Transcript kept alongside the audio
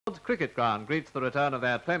Cricket ground greets the return of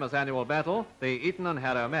that famous annual battle, the Eton and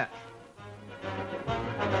Harrow match.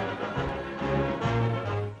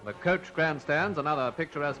 The coach grandstands and other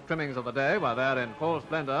picturesque trimmings of the day were there in full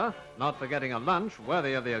splendour, not forgetting a lunch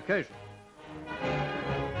worthy of the occasion.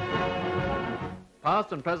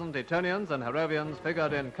 Past and present Etonians and Harrovians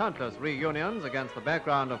figured in countless reunions against the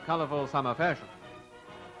background of colourful summer fashion.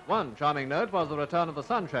 One charming note was the return of the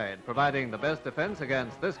sunshade, providing the best defence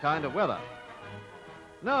against this kind of weather.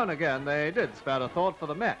 Now and again they did spare a thought for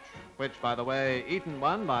the match, which, by the way, Eton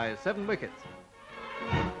won by 7 wickets.